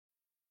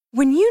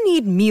When you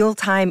need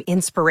mealtime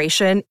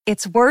inspiration,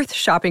 it's worth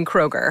shopping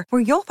Kroger,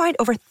 where you'll find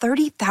over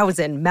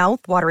 30,000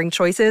 mouth-watering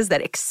choices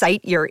that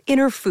excite your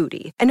inner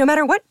foodie. And no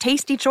matter what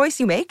tasty choice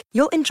you make,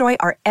 you'll enjoy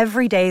our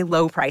everyday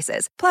low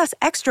prices, plus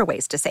extra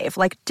ways to save,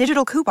 like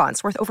digital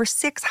coupons worth over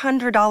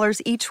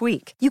 $600 each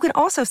week. You can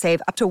also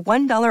save up to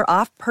 $1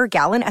 off per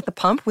gallon at the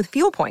pump with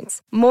fuel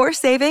points. More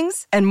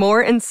savings and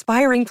more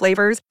inspiring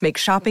flavors make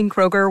shopping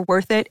Kroger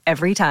worth it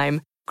every time.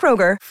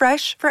 Kroger,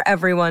 fresh for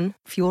everyone.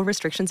 Fuel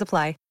restrictions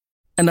apply.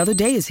 Another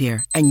day is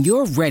here, and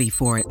you're ready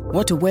for it.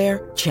 What to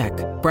wear? Check.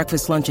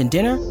 Breakfast, lunch, and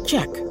dinner?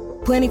 Check.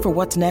 Planning for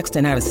what's next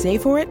and how to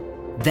save for it?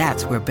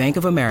 That's where Bank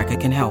of America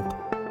can help.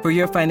 For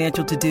your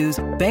financial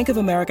to-dos, Bank of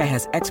America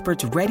has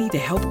experts ready to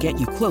help get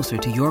you closer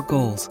to your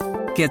goals.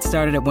 Get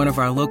started at one of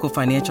our local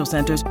financial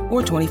centers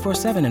or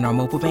 24/7 in our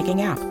mobile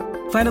banking app.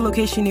 Find a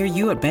location near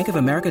you at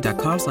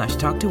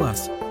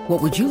bankofamerica.com/talktous. What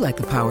would you like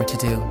the power to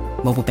do?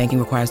 Mobile banking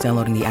requires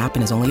downloading the app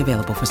and is only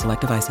available for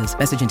select devices.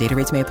 Message and data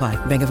rates may apply.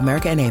 Bank of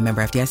America N.A.,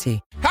 member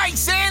FDIC. Hey,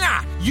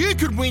 Santa! You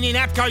could win in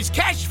APCO's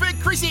Cash for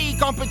Chrissy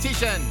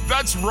competition.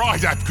 That's right,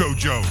 APCO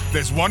Joe.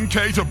 There's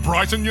 1K to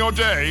brighten your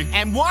day.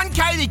 And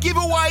 1K to give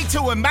away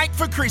to a mate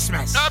for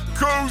Christmas.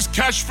 APCO's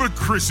Cash for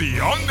Chrissy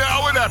on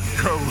now at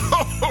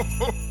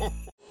APCO.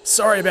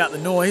 Sorry about the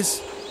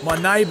noise. My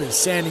neighbour's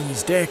sanding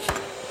his deck.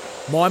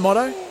 My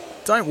motto?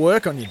 Don't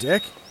work on your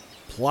deck.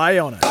 Play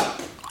on it.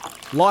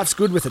 Life's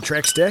good with a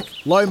Trex deck.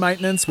 Low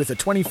maintenance with a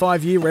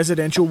 25-year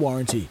residential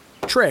warranty.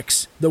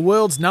 Trex, the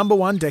world's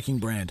 #1 decking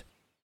brand.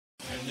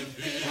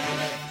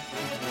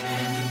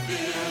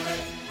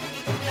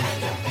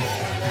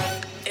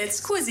 It's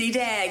Quizzy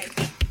Dag.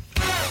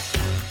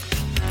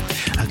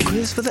 A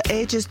quiz for the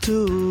ages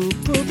to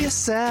prove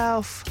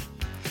yourself.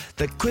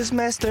 The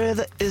quizmaster,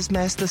 the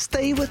ismaster,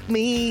 stay with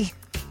me.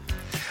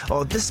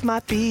 Oh, this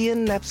might be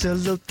an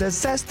absolute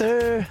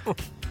disaster.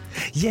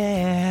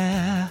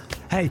 Yeah.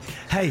 Hey,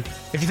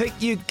 if you think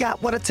you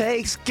got what it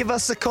takes, give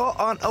us a call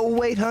on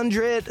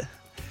 0800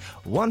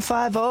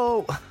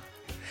 150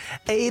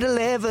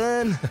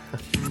 811.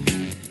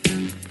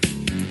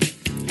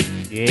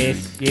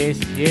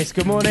 Yes.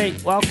 Good morning.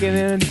 Welcome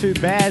into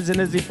Baz and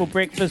Izzy for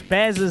breakfast.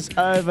 Baz is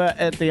over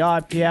at the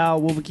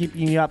IPL. We'll be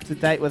keeping you up to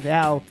date with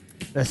how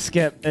the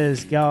skip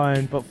is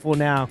going. But for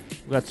now,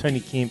 we've got Tony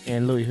Kemp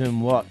and Louis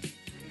Watt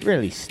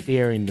really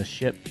steering the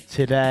ship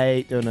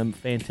today, doing a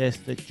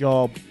fantastic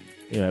job.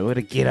 Anyway, we're going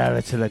to get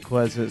over to the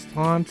quiz. It's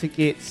time to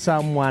get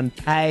someone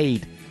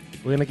paid.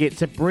 We're going to get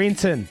to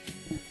Brenton.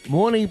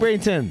 Morning,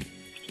 Brenton.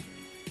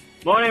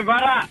 Morning,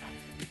 brother.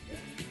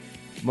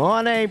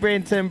 Morning,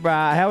 Brenton,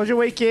 bruh. How was your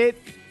weekend?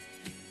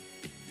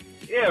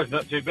 Yeah, it was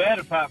not too bad,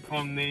 apart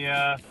from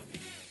the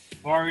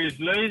Warriors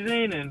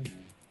losing and,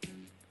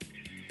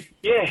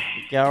 yeah.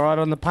 Go right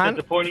on the punt?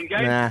 Disappointing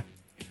game?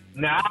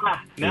 Nah.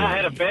 I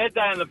had a bad day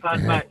on the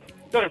punt, mate.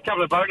 Got a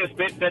couple of bonus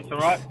bets, that's all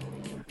right.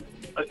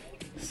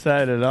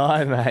 So did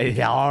I, mate.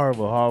 Yeah,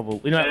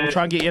 horrible. You know, we'll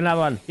try and get you another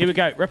one. Here we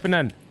go, ripping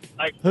in.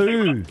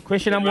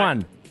 Question number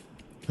one.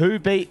 Who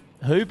beat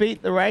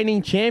the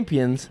reigning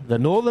champions, the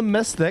Northern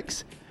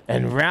Mystics,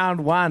 in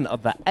round 1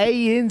 of the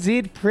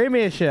ANZ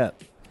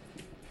Premiership?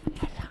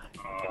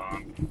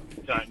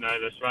 Don't know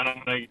this one.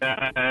 I'm going to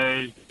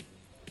go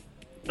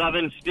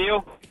Southern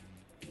Steel.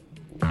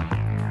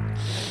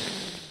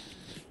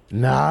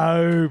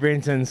 No,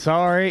 Brenton.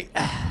 Sorry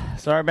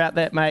about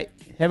that, mate.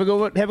 Have a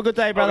good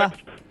day, brother.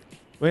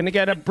 We're going to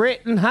go to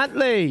Brett and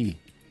Huntley.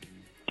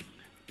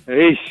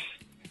 Hey,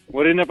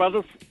 morning,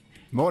 brothers.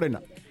 Morning.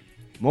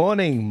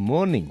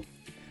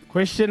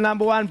 Question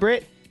number 1,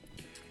 Brett.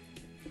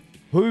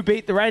 Who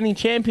beat the reigning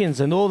champions,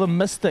 the Northern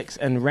Mystics,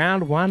 in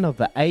round 1 of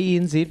the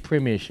ANZ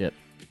Premiership?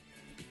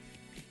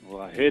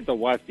 Well, I heard the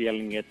wife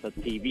yelling at the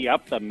TV,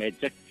 up the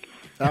magic.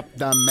 Up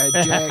the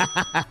magic.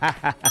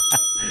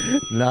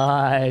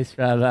 Nice,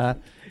 brother.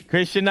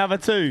 Question number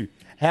 2.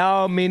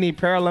 How many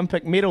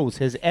Paralympic medals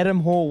has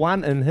Adam Hall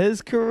won in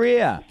his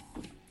career?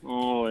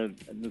 Oh, in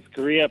his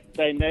career,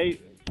 don't know.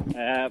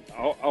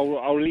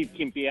 I'll leave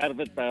Kempy out of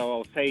it, but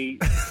I'll say...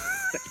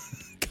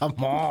 Come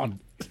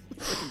on.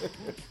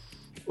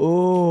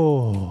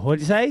 Oh, what'd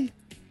you say?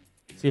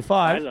 Say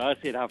 5? I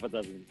said half a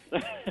dozen.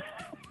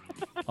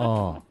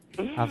 Oh,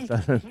 half a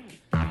dozen.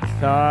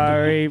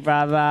 Sorry,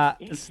 brother.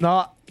 It's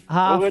not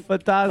half a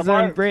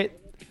dozen, Brett.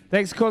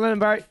 Thanks for calling in,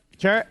 bro.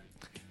 Sure.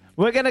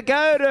 We're going to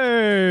go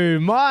to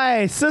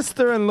my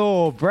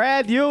sister-in-law,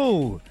 Brad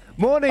Yule.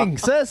 Morning,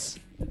 sis.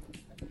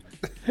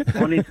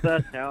 Morning,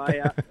 sis. How are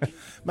you?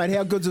 Mate,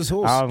 how good's his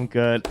horse? I'm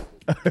good.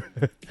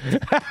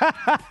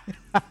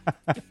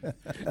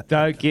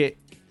 Don't get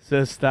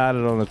sis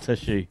started on a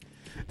tissue.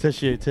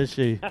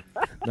 Tissue.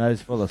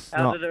 Nose full of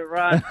snot.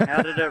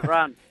 How did it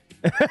run?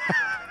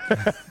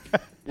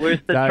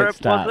 Where's the Don't trip,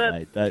 start, was it?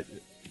 mate. Don't.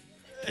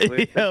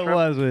 It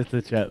was worth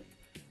the trip.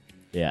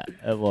 Yeah,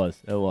 it was.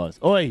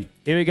 Oi,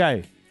 here we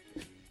go.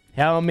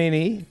 How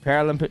many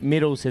Paralympic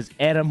medals has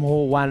Adam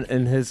Hall won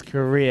in his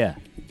career?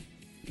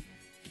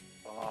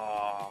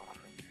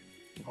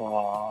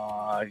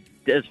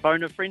 Is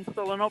phone a friend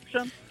still an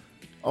option?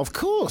 Of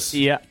course.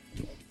 Yeah.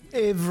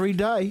 Every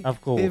day.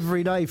 Of course.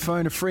 Every day,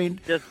 phone a friend.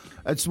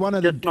 Just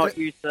Not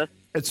use this.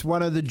 It's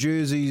one of the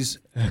jerseys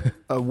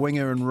a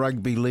winger in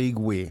rugby league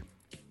wear.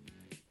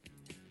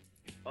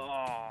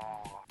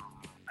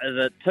 Is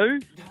it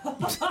 2?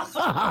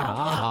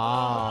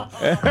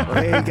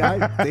 There you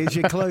go. There's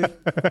your clue.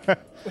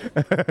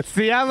 It's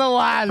the other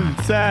one,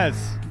 sis.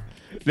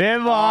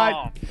 Never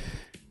mind.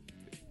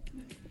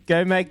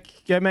 Go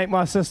make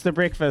my sister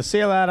breakfast. See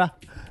you later.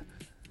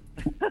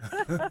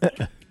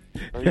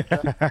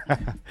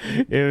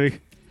 Here we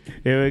go.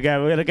 We're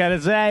going to go to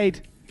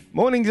Zaid.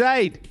 Morning,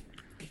 Zaid.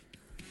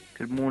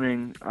 Good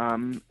morning.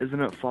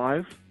 Isn't it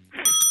 5?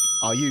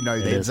 Oh, you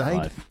know that,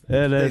 Zaid.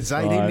 It is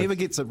Zaid, he 5. never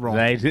gets it wrong.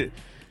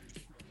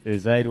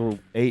 Zaid will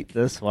eat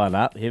this one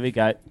up. Here we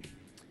go.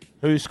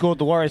 Who scored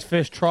the Warriors'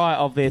 first try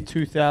of their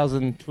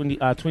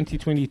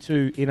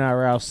 2022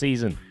 NRL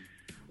season?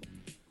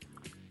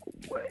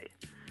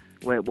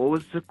 Wait, what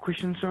was the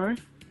question, sorry?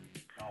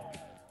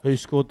 Who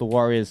scored the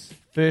Warriors'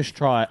 first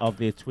try of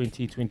their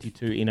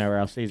 2022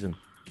 NRL season?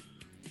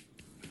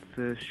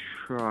 First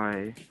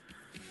try.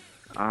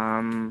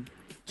 2,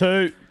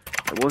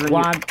 It wasn't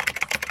 1.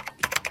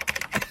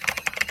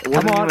 It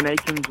wasn't Come on. even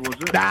Aikens, was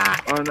it? Nah.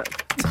 Oh, no.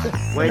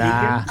 Wait,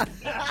 Nah.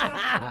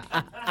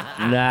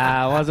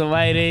 Nah, I wasn't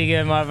waiting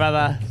again, my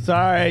brother.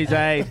 Sorry,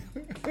 Zaid.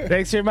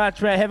 Thanks very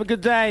much, mate. Have a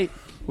good day.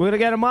 We're going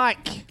to go to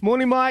Mike.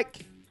 Morning,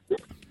 Mike.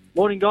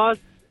 Morning, guys.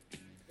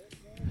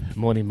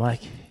 Morning,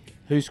 Mike.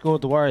 Who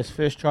scored the Warriors'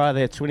 first try of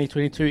their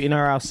 2022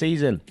 NRL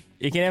season?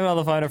 You can have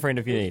another phone a friend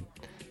if you need.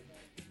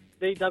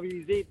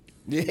 DWZ.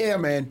 Yeah,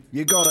 man.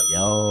 You got it.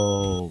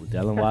 Yo,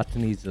 Dylan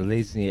Watanabe's the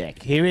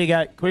Lesniak. Here we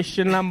go.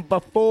 Question number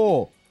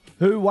 4.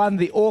 Who won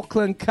the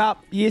Auckland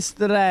Cup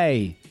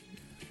yesterday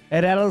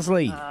at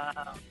Ellerslie?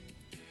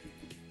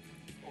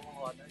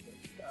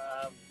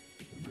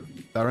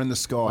 They're in the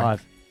sky.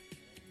 5,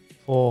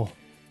 4,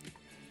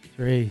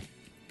 3,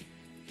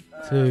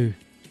 2,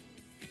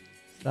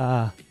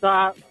 star,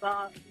 Start.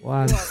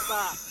 1.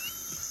 Start.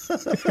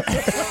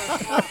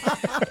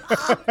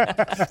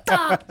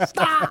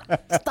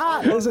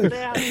 Start. Is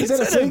it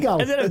a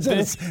seagull? Is it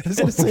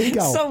a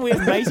seagull? Some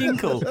weird mating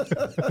call.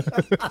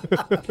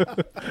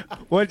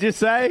 What'd you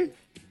say?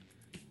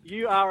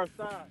 You are a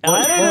star.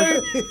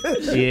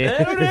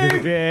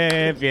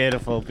 Yeah,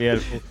 beautiful.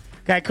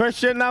 Okay,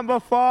 question number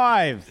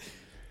 5.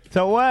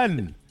 To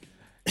win,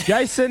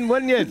 Jason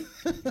Wynyard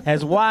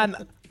has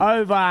won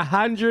over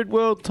 100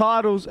 world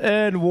titles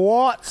in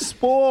what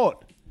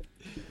sport?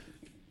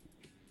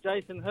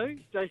 Jason who?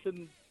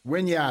 Jason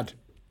Wynyard.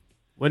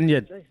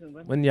 Wynyard. Jason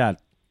Wynyard. Wynyard.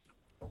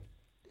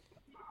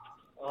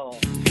 Oh.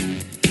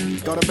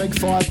 Got a big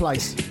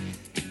fireplace.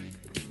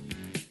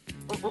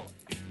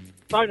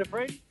 Phone a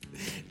friend.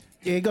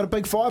 Yeah, got a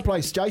big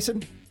fireplace,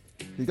 Jason.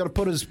 He's got to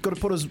put his.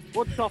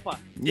 Wood chopper.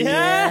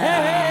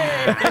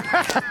 Yeah!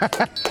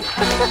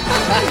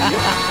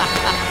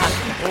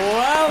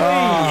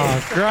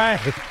 Oh, great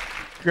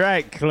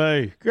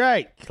clue,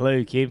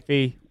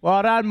 Kempy.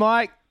 Well done,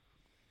 Mike.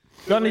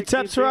 Got any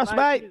tips for us,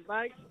 mate?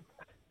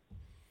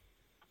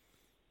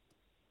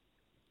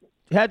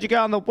 How'd you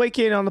go on the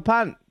weekend on the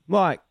punt,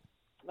 Mike?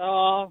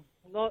 Oh,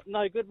 no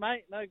good,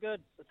 mate. No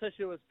good. The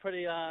tissue was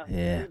pretty let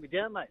me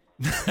down, mate.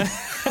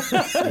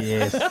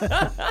 Yes.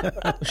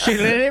 She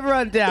let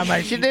everyone down,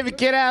 mate. She'd never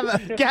get out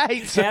of the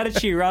gates. How did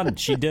she run?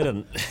 She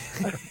didn't.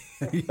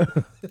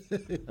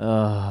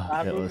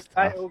 That was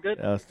tough. All good.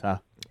 That was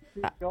tough.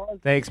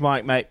 Thanks,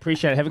 Mike, mate.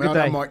 Appreciate it. Have a good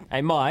day. Mike.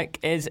 Hey, Mike,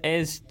 as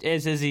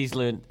Izzy's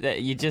learned,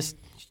 that you just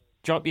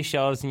drop your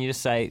shoulders and you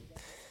just say,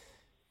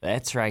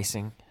 "That's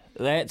racing.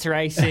 That's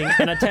racing."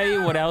 And I tell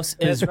you what else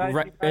is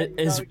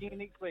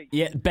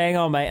yeah, bang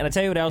on, mate. And I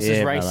tell you what else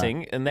is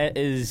racing, and that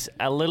is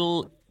a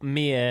little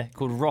mare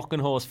called Rockin'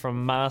 Horse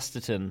from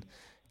Masterton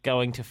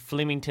going to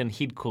Flemington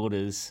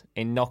headquarters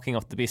and knocking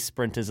off the best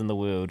sprinters in the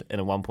world in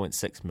a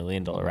 $1.6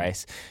 million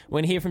race. We're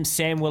going to hear from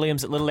Sam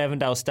Williams at Little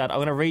Avondale Stud. I'm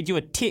going to read you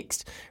a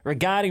text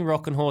regarding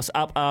Rockin' Horse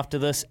up after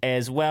this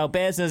as well.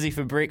 Baz and Izzy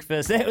for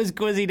breakfast. That was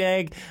Quizzy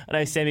Dag. I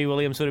know Sammy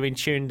Williams would have been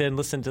tuned in,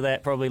 listened to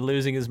that, probably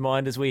losing his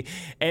mind as we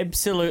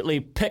absolutely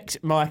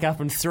picked Mike up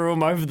and threw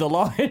him over the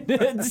line.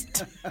 It's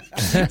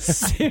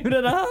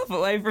 7.5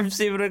 away from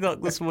 7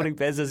 o'clock this morning.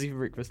 Baz and Izzy for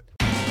breakfast.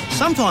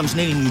 Sometimes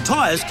needing new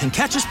tyres can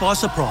catch us by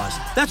surprise.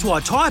 That's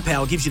why Tyre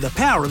Power gives you the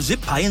power of Zip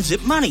Pay and Zip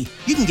Money.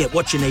 You can get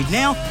what you need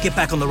now, get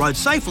back on the road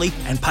safely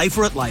and pay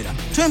for it later.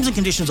 Terms and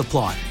conditions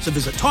apply. So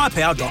visit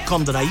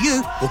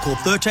tyrepower.com.au or call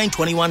 13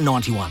 21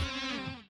 91.